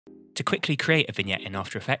To quickly create a vignette in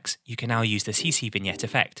After Effects, you can now use the CC Vignette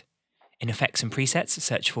Effect. In Effects and Presets,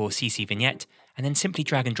 search for CC Vignette, and then simply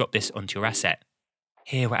drag and drop this onto your asset.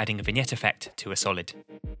 Here we're adding a vignette effect to a solid.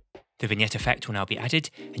 The vignette effect will now be added,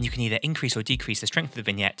 and you can either increase or decrease the strength of the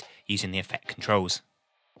vignette using the effect controls.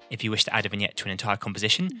 If you wish to add a vignette to an entire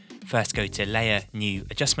composition, first go to Layer, New,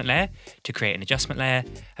 Adjustment Layer to create an adjustment layer,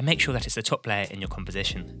 and make sure that it's the top layer in your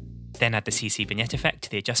composition. Then add the CC Vignette effect to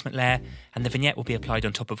the adjustment layer, and the vignette will be applied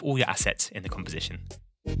on top of all your assets in the composition.